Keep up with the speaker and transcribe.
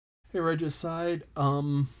Hey, Regicide.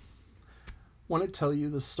 Want to tell you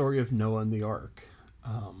the story of Noah and the Ark.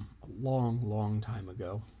 A long, long time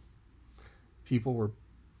ago, people were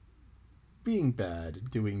being bad,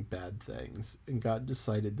 doing bad things, and God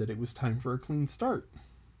decided that it was time for a clean start.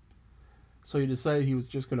 So he decided he was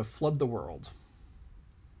just going to flood the world.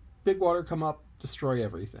 Big water come up, destroy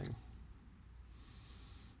everything.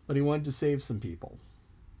 But he wanted to save some people.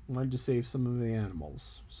 He wanted to save some of the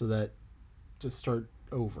animals so that to start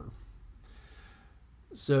over.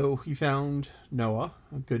 So he found Noah,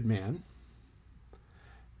 a good man,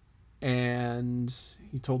 and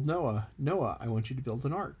he told Noah, Noah, I want you to build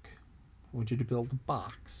an ark. I want you to build a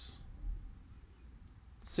box.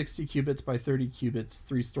 60 cubits by 30 cubits,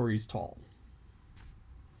 3 stories tall.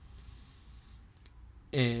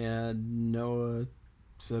 And Noah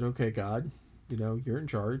said, okay, God, you're in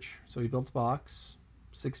charge. So he built a box,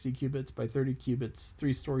 60 cubits by 30 cubits,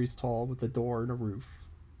 3 stories tall with a door and a roof.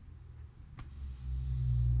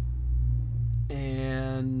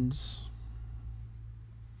 And it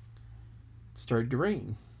started to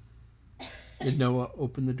rain. And Noah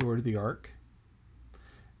opened the door to the ark,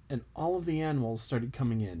 and all of the animals started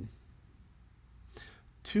coming in.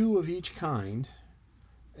 2 of each kind,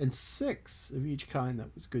 and 6 of each kind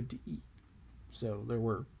that was good to eat. So there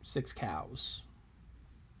were 6 cows,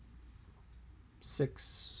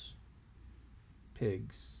 6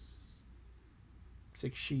 pigs,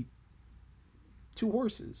 6 sheep, 2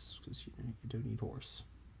 horses, because you don't need horse.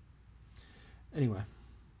 Anyway,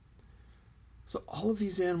 so all of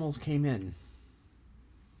these animals came in,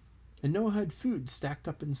 and Noah had food stacked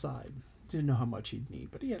up inside. Didn't know how much he'd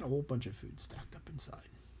need, but he had a whole bunch of food stacked up inside.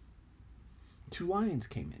 2 lions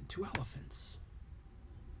came in, 2 elephants.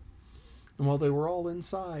 And while they were all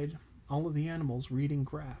inside, all of the animals were eating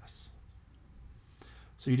grass.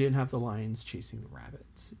 So you didn't have the lions chasing the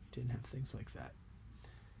rabbits. You didn't have things like that.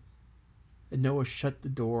 And Noah shut the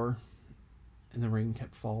door, and the rain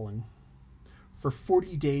kept falling. For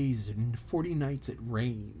 40 days and 40 nights it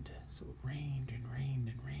rained. So it rained and rained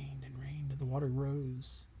and rained and rained, and the water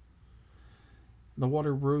rose. And the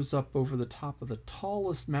water rose up over the top of the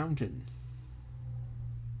tallest mountain.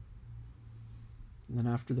 And then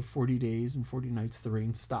after the 40 days and 40 nights, the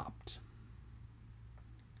rain stopped.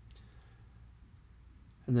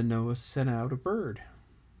 And then Noah sent out a bird.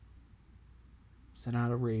 Sent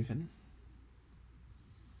out a raven.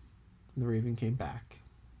 And the raven came back.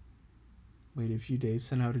 Waited a few days,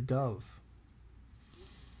 sent out a dove.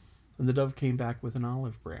 And the dove came back with an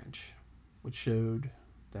olive branch, which showed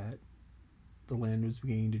that the land was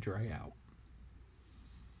beginning to dry out.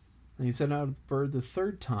 And he sent out a bird the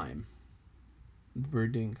 3rd time. The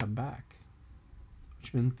bird didn't come back,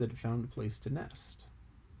 which meant that it found a place to nest.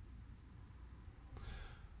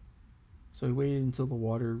 So he waited until the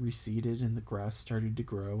water receded and the grass started to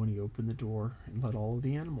grow, and he opened the door and let all of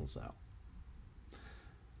the animals out.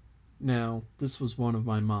 Now, this was one of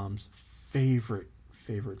my mom's favorite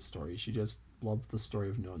stories. She just loved the story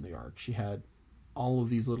of Noah and the Ark. She had all of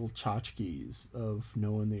these little tchotchkes of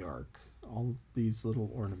Noah and the Ark, all these little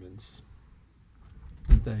ornaments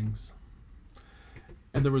and things.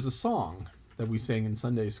 And there was a song that we sang in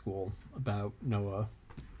Sunday school about Noah.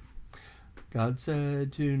 God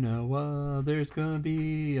said to Noah, there's gonna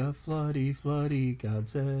be a floody, floody. God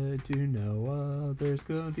said to Noah, there's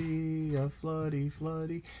gonna be a floody,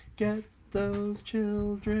 floody. Get those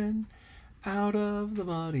children out of the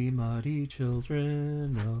muddy, muddy,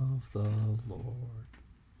 children of the Lord.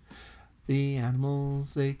 The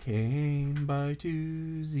animals, they came by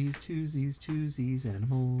twosies, twosies, twosies.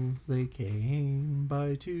 Animals, they came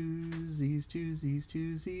by twosies, twosies,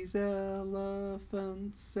 twosies.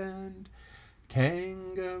 Elephants and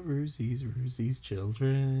kangaroosies, roosies,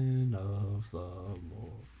 children of the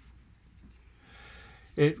Lord.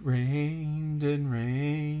 It rained and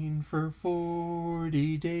rained for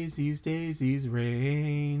 40 days. These daisies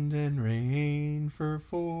rained and rained for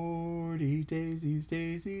 40 days. These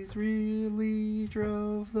daisies really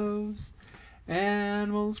drove those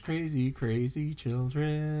animals crazy, crazy,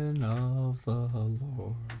 children of the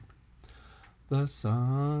Lord. The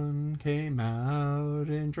sun came out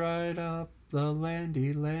and dried up the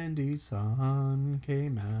landy, landy. Sun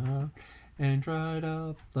came out and dried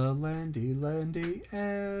up the landy, landy.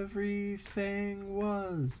 Everything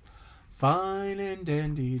was fine and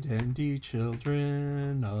dandy, dandy,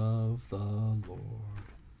 children of the Lord.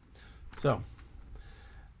 So,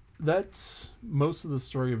 that's most of the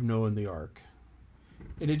story of Noah and the Ark.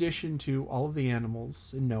 In addition to all of the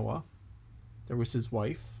animals in Noah, there was his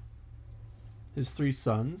wife, his 3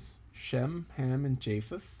 sons, Shem, Ham, and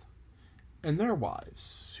Japheth, and their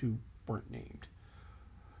wives, who weren't named.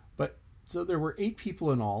 So there were 8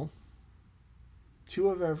 people in all, 2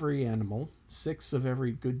 of every animal, 6 of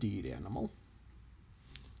every good deed animal.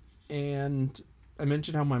 And I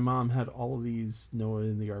mentioned how my mom had all of these Noah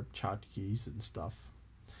in the Ark tchotchkes and stuff.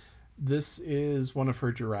 This is one of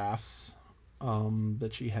her giraffes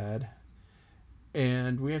that she had.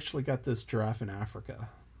 And we actually got this giraffe in Africa.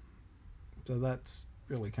 So that's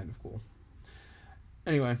really kind of cool.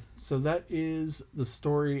 Anyway, so that is the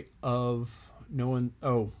story of Noah.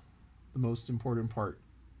 Oh, the most important part.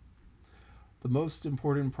 The most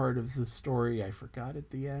important part of the story I forgot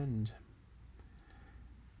at the end.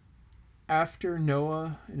 After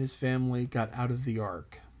Noah and his family got out of the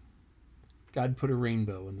ark, God put a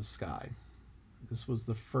rainbow in the sky. This was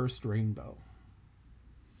the first rainbow.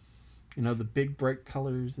 You know, the big bright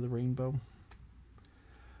colors of the rainbow?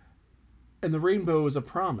 And the rainbow was a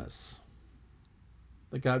promise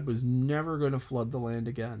that God was never going to flood the land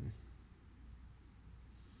again.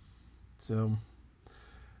 So,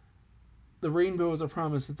 the rainbow is a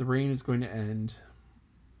promise that the rain is going to end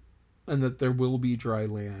and that there will be dry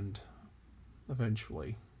land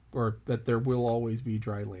eventually, or that there will always be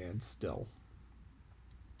dry land still.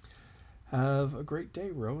 Have a great day,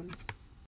 Rowan.